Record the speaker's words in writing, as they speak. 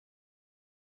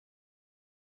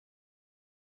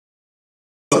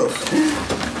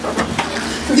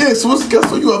Yeah,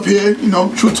 so you up here, you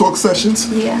know, True Talk Sessions.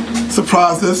 Yeah.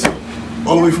 Surprised us.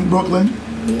 All the way from Brooklyn.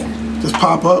 Yeah. Just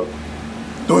pop up.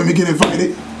 Don't even get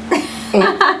invited.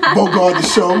 Bogart the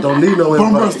show. Don't need no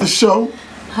invite. Bum rush the show.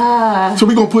 So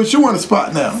we gonna put you on the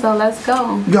spot now. So let's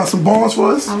go. You got some bars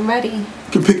for us? I'm ready. You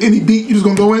can pick any beat. You just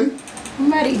gonna go in?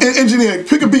 I'm ready. Engineer,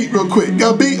 pick a beat real quick.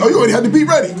 Got a beat? Oh, you already had the beat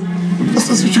ready. Let's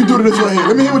see what you can do to this right here.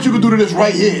 Let me hear what you can do to this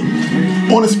right here.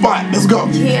 On the spot. Let's go.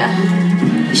 Yeah.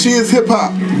 She is hip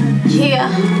hop. Yeah.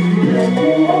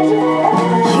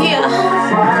 Yeah.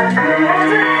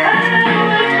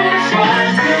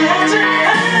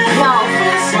 Yo.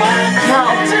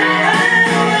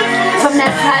 From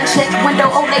that project window,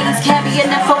 old ladies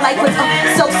carrying info like was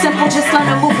so simple. Just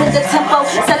learn to move with the tempo.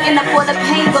 Sucking up all the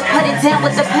pain, but put it down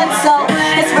with the pencil.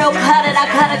 It's real crowded, I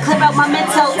gotta clear out my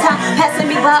mental. Time passing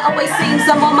me by always seems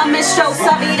I'm on my minstrel.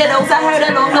 Sorry to those I heard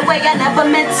along the way, I never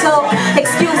meant to.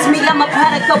 Excuse me, I'm a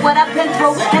product of what I've been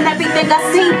through. And everything I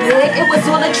seen big, it was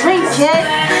all a dream, kid.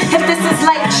 If this is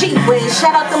like gee whiz,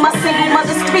 shout out to my single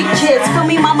mother's 3 kids. For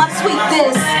me, mama, tweet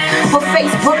this. Or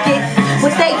Facebook it,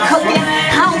 what they cooking.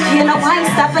 I don't care, no, I ain't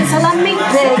stopping till I meet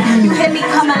big. You hear me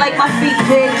coming like my feet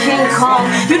big, King Kong.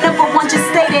 You never want, just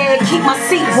stay there, keep my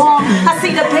seat warm. I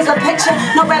see the bigger picture,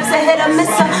 no raps a hit or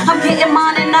misser. I'm getting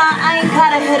mine and I ain't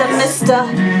gotta hit a mister.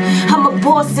 I'm a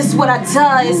boss, this what I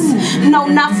does. No,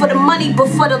 not for the money, but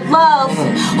for the love.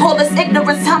 All this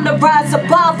ignorance, time to rise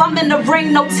above. I'm in the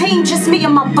ring, no team, just me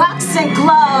and my boxing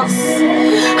gloves.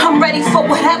 I'm ready for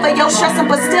whatever, yo, stressing,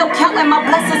 but still counting my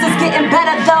blessings. It's getting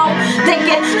better though.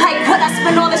 Thinking, like, what I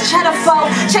spend all this cheddar for.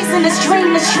 Chasing this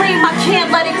dream, I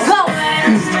can't let it go.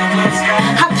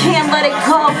 I can't let it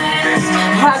go.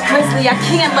 Rock Grizzly, I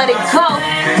can't let it go.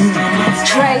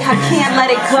 Dre, I can't let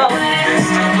it go.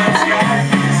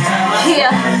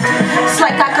 Yeah, it's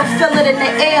like I can feel it in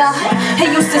the air. It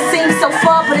used to seem so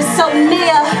far, but it's so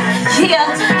near. Yeah,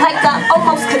 like I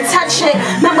almost could touch it.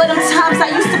 Remember them times I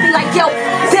used to be like, yo,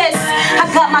 this. I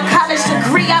got my college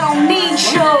degree, I don't need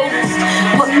you.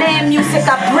 But man, music,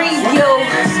 I breathe you.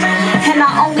 And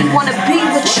I only wanna be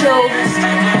with you.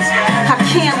 I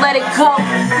can't let it go.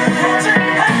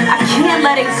 I can't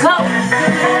let it go.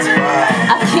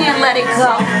 I can't let it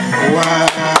go. Wow.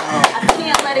 I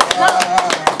can't let it go.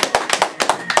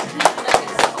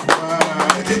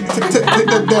 Take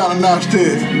that down a notch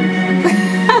there.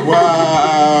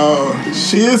 Wow.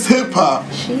 She is hip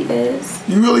hop. She is.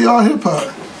 You really are hip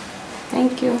hop.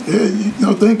 Thank you. Yeah,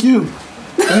 no, thank you.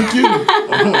 Thank you.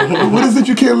 What is it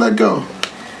you can't let go?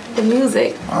 The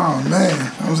music. Oh man.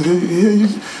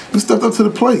 You stepped up to the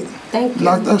plate. Thank you.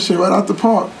 Knocked that shit right out the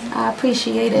park. I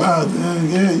appreciate it.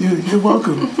 Yeah, you're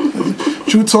welcome.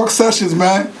 True Talk Sessions,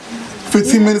 man.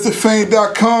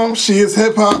 15minutesofFame.com. She is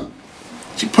hip hop.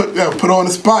 She put her on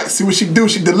the spot. See what she do.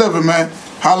 She deliver, man.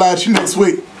 Holla at you next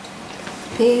week.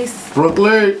 Peace.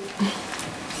 Brooklyn.